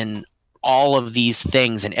interest in all of these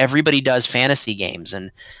things, and everybody does fantasy games,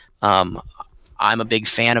 and I'm a big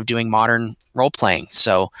fan of doing modern role playing.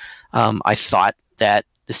 So I thought that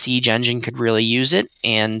the Siege engine could really use it,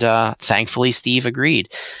 and thankfully Steve agreed.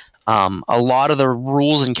 A lot of the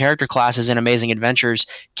rules and character classes in Amazing Adventures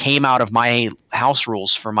came out of my house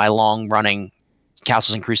rules for my long-running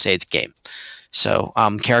Castles and Crusades game. So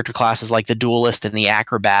character classes like the Duelist and the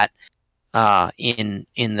Acrobat in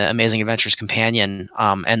the Amazing Adventures Companion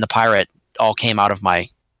and the Pirate all came out of my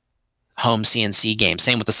home CNC game.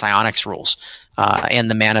 Same with the Psionics rules and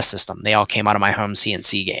the Mana system. They all came out of my home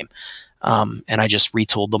CNC game. And I just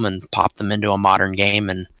retooled them and popped them into a modern game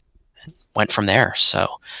and went from there. So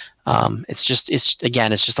it's just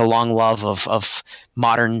a long love of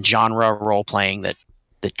modern genre role playing that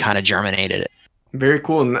kind of germinated it. Very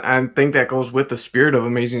cool. And I think that goes with the spirit of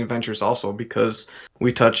Amazing Adventures also, because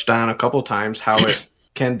we touched on a couple times how it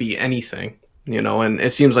can be anything, and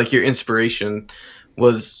it seems like your inspiration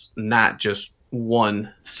was not just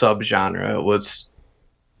one subgenre. It was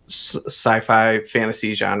sci-fi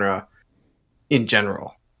fantasy genre in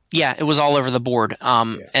general. Yeah, it was all over the board.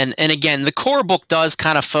 And again, the core book does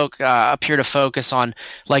kind of appear to focus on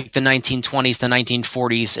like the 1920s, the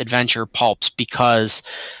 1940s adventure pulps, because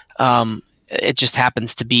it just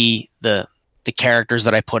happens to be the characters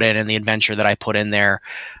that I put in and the adventure that I put in there.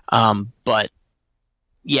 But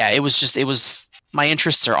yeah, it was my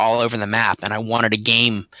interests are all over the map, and I wanted a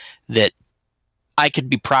game that I could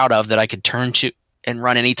be proud of, that I could turn to and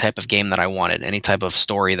run any type of game that I wanted, any type of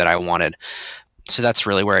story that I wanted. So that's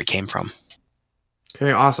really where it came from.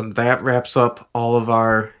 Okay, awesome. That wraps up all of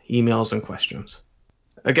our emails and questions.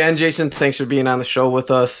 Again, Jason, thanks for being on the show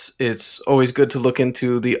with us. It's always good to look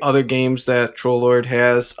into the other games that Troll Lord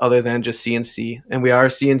has other than just CNC. And we are a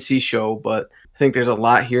CNC show, but I think there's a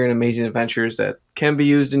lot here in Amazing Adventures that can be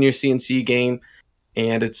used in your CNC game.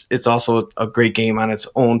 And it's also a great game on its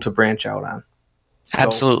own to branch out on. So,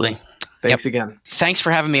 absolutely. Thanks again. Thanks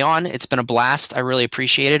for having me on. It's been a blast. I really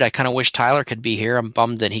appreciate it. I kind of wish Tyler could be here. I'm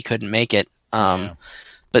bummed that he couldn't make it.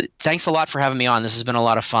 But thanks a lot for having me on. This has been a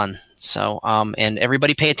lot of fun. So, and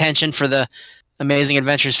everybody pay attention for the Amazing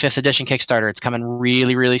Adventures 5th edition Kickstarter. It's coming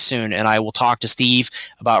really, really soon. And I will talk to Steve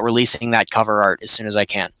about releasing that cover art as soon as I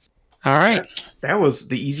can. All right. That was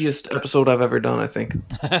the easiest episode I've ever done, I think.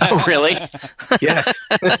 Oh, really? Yes.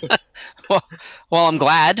 Well, I'm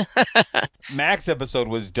glad. Mac's episode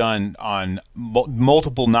was done on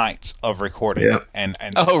multiple nights of recording, Yeah. and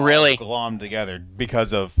Oh, really? glommed together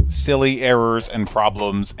because of silly errors and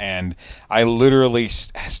problems. And I literally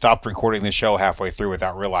stopped recording the show halfway through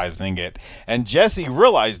without realizing it. And Jesse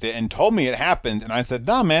realized it and told me it happened, and I said,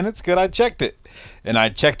 "No, man, it's good. I checked it, and I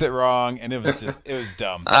checked it wrong, and it was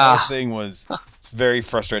dumb. The whole thing was very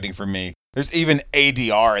frustrating for me." There's even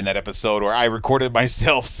ADR in that episode where I recorded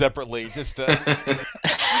myself separately just to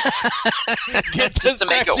get Just to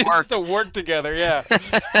make it work. to work together. Yeah,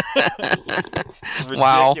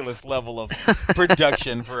 Wow. ridiculous level of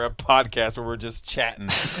production for a podcast where we're just chatting.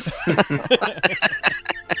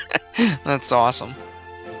 That's awesome.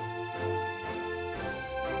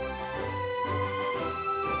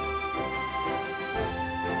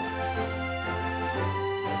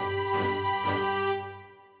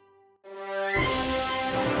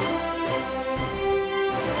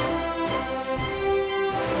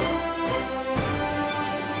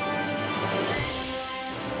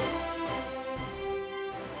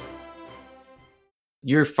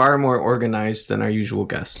 You're far more organized than our usual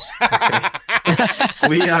guests. Okay?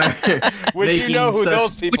 We are. Which you making know who such-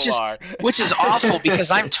 those people are. Which is awful because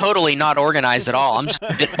I'm totally not organized at all. I'm just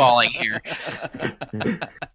spitballing here.